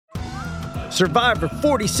Survivor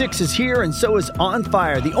 46 is here, and so is On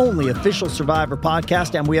Fire, the only official Survivor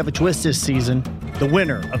podcast, and we have a twist this season. The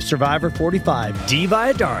winner of Survivor 45, Dee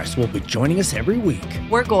Valladares, will be joining us every week.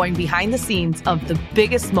 We're going behind the scenes of the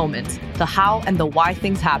biggest moments, the how and the why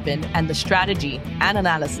things happen, and the strategy and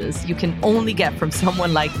analysis you can only get from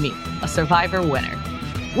someone like me, a Survivor winner.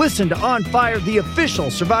 Listen to On Fire, the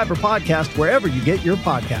official Survivor podcast, wherever you get your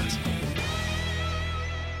podcasts.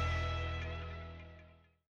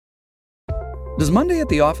 Does Monday at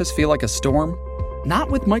the office feel like a storm? Not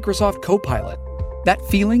with Microsoft Copilot. That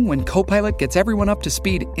feeling when Copilot gets everyone up to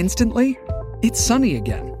speed instantly? It's sunny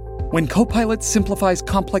again. When Copilot simplifies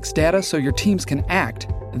complex data so your teams can act,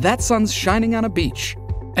 that sun's shining on a beach.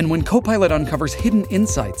 And when Copilot uncovers hidden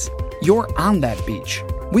insights, you're on that beach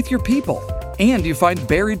with your people, and you find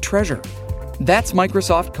buried treasure. That's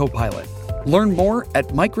Microsoft Copilot. Learn more at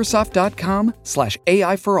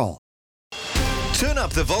Microsoft.com/AI for all. Turn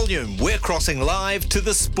up the volume. We're crossing live to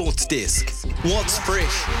the sports desk. What's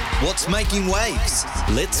fresh? What's making waves?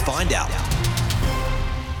 Let's find out.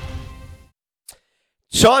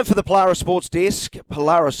 Time for the Polaris Sports Desk.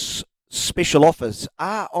 Polaris special offers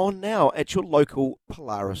are on now at your local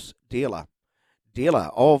Polaris dealer.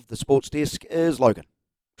 Dealer of the Sports Desk is Logan.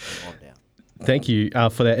 On down. Thank you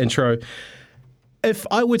for that intro. If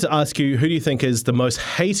I were to ask you, who do you think is the most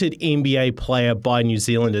hated NBA player by New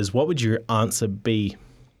Zealanders, what would your answer be?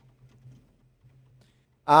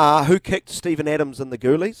 Who kicked Stephen Adams in the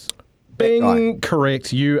Goolies? Bing,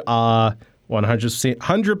 correct. You are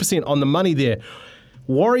 100% on the money there.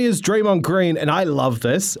 Warriors Draymond Green, and I love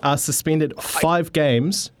this, are suspended 5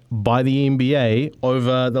 games by the NBA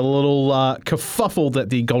over the little kerfuffle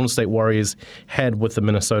that the Golden State Warriors had with the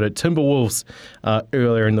Minnesota Timberwolves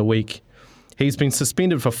earlier in the week. He's been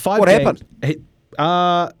suspended for 5 games. What happened?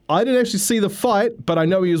 I didn't actually see the fight, but I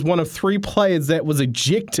know he was one of 3 players that was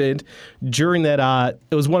ejected during that.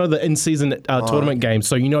 It was one of the in-season tournament games,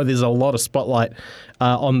 so you know there's a lot of spotlight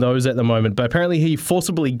on those at the moment. But apparently he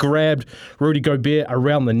forcibly grabbed Rudy Gobert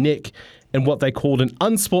around the neck in what they called an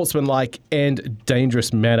unsportsmanlike and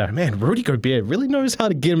dangerous manner. Man, Rudy Gobert really knows how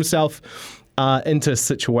to get himself into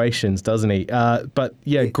situations, doesn't he? But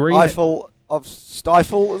yeah, Green...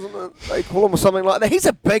 Stifle, isn't it? They call him or something like that. He's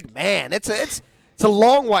a big man. It's a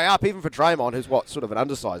long way up, even for Draymond, who's sort of an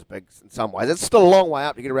undersized big in some ways. It's still a long way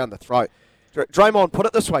up to get around the throat. Draymond, put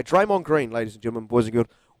it this way, Draymond Green, ladies and gentlemen, boys and girls,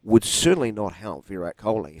 would certainly not help Virat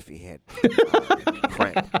Kohli if he had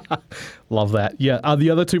cramp. Love that. Yeah, the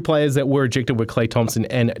other 2 players that were ejected were Klay Thompson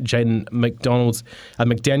and Jaden McDaniels.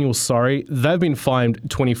 They've been fined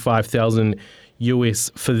 $25,000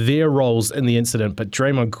 US for their roles in the incident, but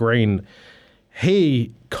Draymond Green, he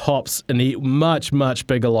cops a much, much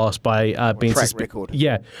bigger loss by being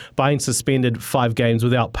suspended 5 games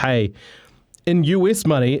without pay. In US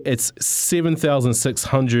money, it's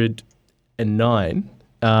 $7,609.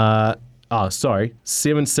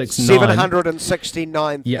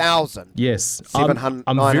 769,000. Yes.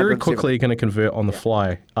 I'm very quickly going to convert on the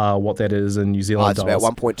fly what that is in New Zealand dollars. It's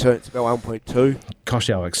about 1.2. Gosh,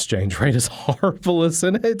 our exchange rate is horrible,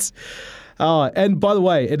 isn't it? And by the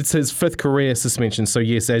way, it's his 5th career suspension. So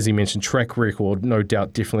yes, as you mentioned, track record no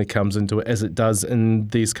doubt definitely comes into it, as it does in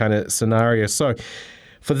these kind of scenarios. So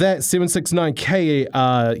for that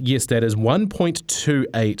 769K, yes, that is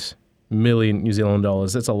 1.28 million New Zealand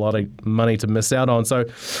dollars. That's a lot of money to miss out on. So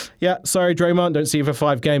yeah, sorry Draymond, don't see you for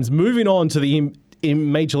 5 games. Moving on to the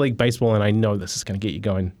Major League Baseball, and I know this is going to get you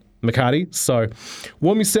going, McCarty. So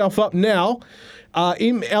warm yourself up now.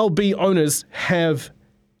 MLB owners have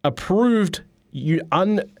approved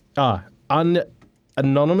unanimously.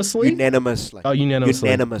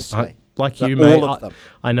 Like you, mate. All of them.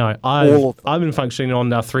 I know. I've been functioning on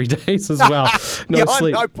 3 days as well. No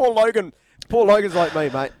sleep. I know. Poor Logan's like me,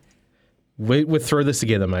 mate. We're through this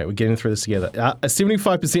together, mate. We're getting through this together. A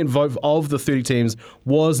 75% vote of the 30 teams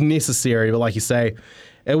was necessary, but like you say,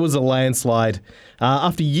 it was a landslide.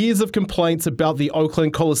 After years of complaints about the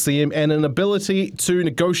Oakland Coliseum and an ability to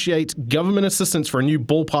negotiate government assistance for a new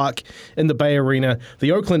ballpark in the Bay Arena,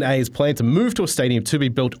 the Oakland A's plan to move to a stadium to be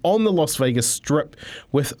built on the Las Vegas Strip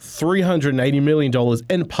with $380 million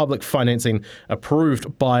in public financing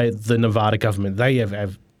approved by the Nevada government. They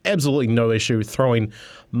have absolutely no issue throwing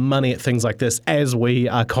money at things like this, as we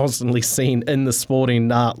are constantly seen in the sporting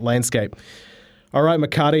landscape. All right,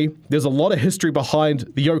 McCarty, there's a lot of history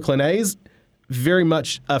behind the Oakland A's. Very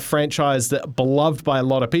much a franchise that beloved by a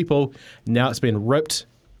lot of people. Now it's been ripped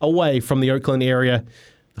away from the Oakland area.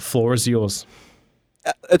 The floor is yours.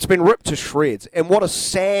 it's been ripped to shreds. And what a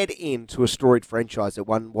sad end to a storied franchise that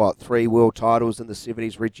won, 3 world titles in the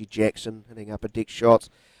 70s. Reggie Jackson hitting upper deck shots.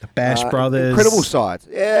 The Bash Brothers. Incredible sides.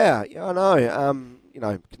 Yeah, I know.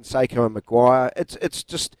 Canseco and Maguire. It's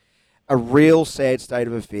just a real sad state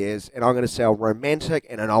of affairs. And I'm going to sound romantic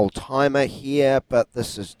and an old-timer here, but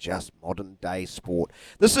this is just modern-day sport.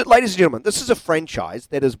 Ladies and gentlemen, this is a franchise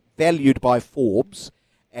that is valued by Forbes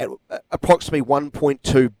at approximately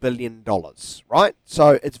 $1.2 billion, right?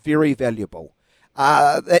 So it's very valuable.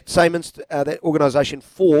 That organisation,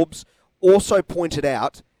 Forbes, also pointed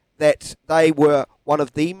out that they were one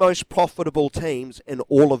of the most profitable teams in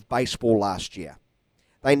all of baseball last year.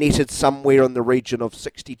 They netted somewhere in the region of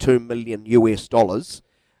 $62 million US,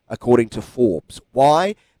 according to Forbes.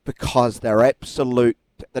 Why? Because they're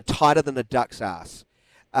tighter than a duck's ass.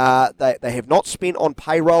 They have not spent on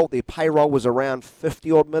payroll. Their payroll was around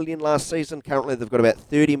 50-odd million last season. Currently, they've got about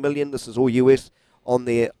 30 million. This is all US on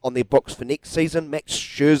their books for next season. Max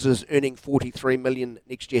Scherzer's earning 43 million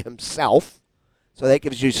next year himself. So that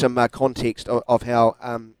gives you some context of how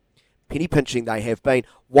penny pinching they have been.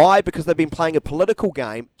 Why? Because they've been playing a political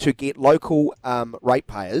game to get local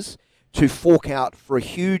ratepayers to fork out for a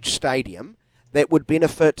huge stadium that would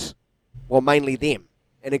benefit, mainly them,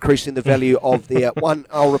 and increasing the value of their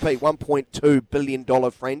 $1.2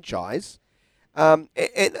 billion franchise. And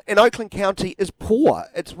Oakland County is poor.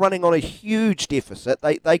 It's running on a huge deficit.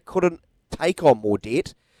 They couldn't take on more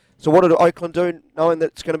debt. So what did Oakland do, knowing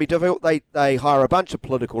that it's going to be difficult? They hire a bunch of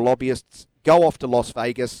political lobbyists, go off to Las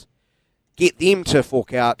Vegas, get them to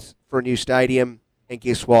fork out for a new stadium, and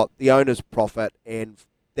guess what? The owners profit, and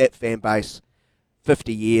that fan base,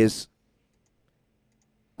 50 years.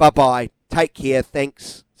 Bye-bye. Take care.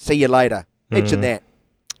 Thanks. See you later. Imagine that.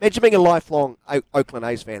 Imagine being a lifelong Oakland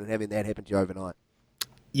A's fan and having that happen to you overnight.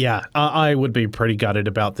 Yeah, I would be pretty gutted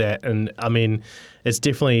about that. And, I mean, it's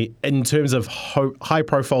definitely, in terms of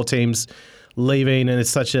high-profile teams leaving, and it's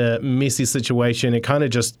such a messy situation, it kind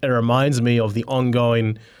of it reminds me of the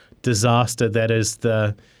ongoing disaster that is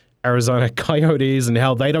the Arizona Coyotes and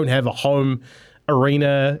how they don't have a home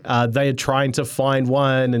arena. They are trying to find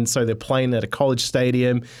one, and so they're playing at a college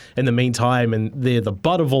stadium in the meantime, and they're the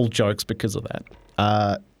butt of all jokes because of that.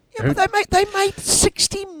 But they made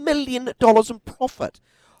 $60 million in profit.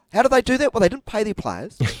 How do they do that? Well, they didn't pay their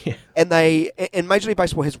players, and Major League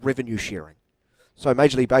Baseball has revenue sharing. So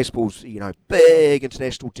Major League Baseball's, big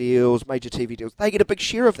international deals, major TV deals, they get a big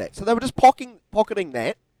share of that. So they were just pocketing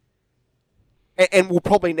that, and will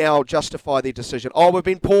probably now justify their decision. Oh, we've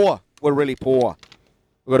been poor. We're really poor.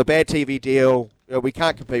 We've got a bad TV deal. We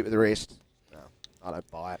can't compete with the rest. No, I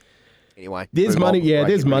don't buy it. Anyway, there's money. Yeah,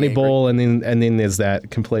 there's Moneyball, and then there's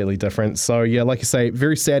that completely different. So yeah, like you say,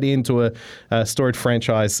 very sad end to a storied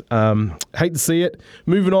franchise. Hate to see it.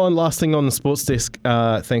 Moving on. Last thing on the sports desk.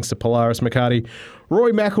 Thanks to Polaris McCarty.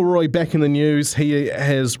 Rory McIlroy back in the news. He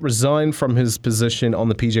has resigned from his position on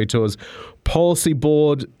the PGA Tour's policy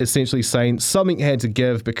board, essentially saying something had to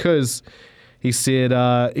give because he said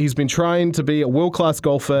he's been trying to be a world-class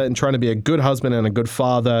golfer and trying to be a good husband and a good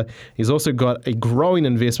father. He's also got a growing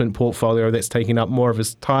investment portfolio that's taking up more of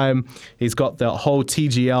his time. He's got the whole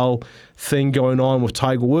TGL thing going on with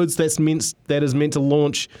Tiger Woods that is meant to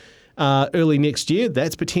launch early next year.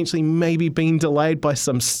 That's potentially maybe being delayed by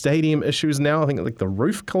some stadium issues now. I think like the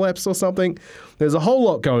roof collapsed or something. There's a whole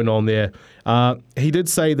lot going on there. He did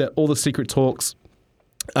say that all the secret talks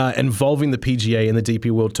involving the PGA and the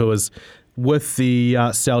DP World Tours with the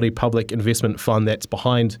Saudi Public Investment Fund that's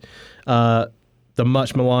behind the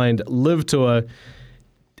much maligned Live Tour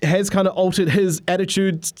has kind of altered his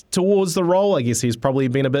attitude towards the role. I guess he's probably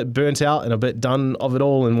been a bit burnt out and a bit done of it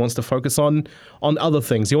all and wants to focus on other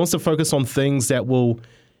things. He wants to focus on things that will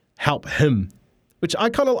help him, which I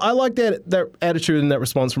like that attitude and that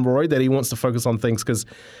response from Rory, that he wants to focus on things, because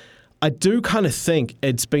I do kind of think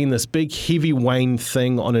it's been this big heavy Wayne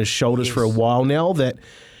thing on his shoulders for a while now, that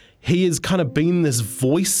he has kind of been this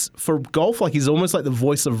voice for golf. Like he's almost like the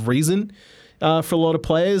voice of reason for a lot of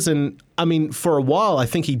players. And I mean, for a while, I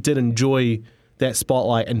think he did enjoy that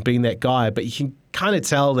spotlight and being that guy, but you can kind of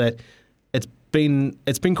tell that it's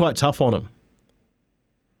been quite tough on him.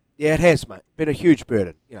 Yeah, it has, mate. Been a huge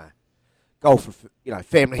burden. Golf for,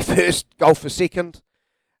 family first, golf for second.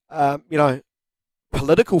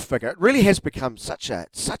 Political figure. It really has become such a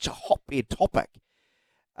hotbed topic.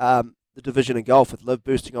 The division in golf with Liv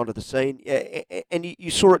bursting onto the scene. Yeah, and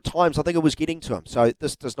you saw at times, I think it was getting to him. So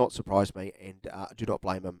this does not surprise me, and I do not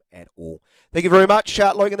blame him at all. Thank you very much,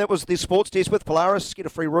 Logan. That was the Sports Desk with Polaris. Get a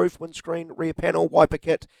free roof, windscreen, rear panel, wiper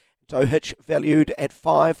kit, tow hitch valued at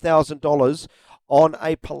 $5,000 on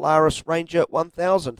a Polaris Ranger 1000.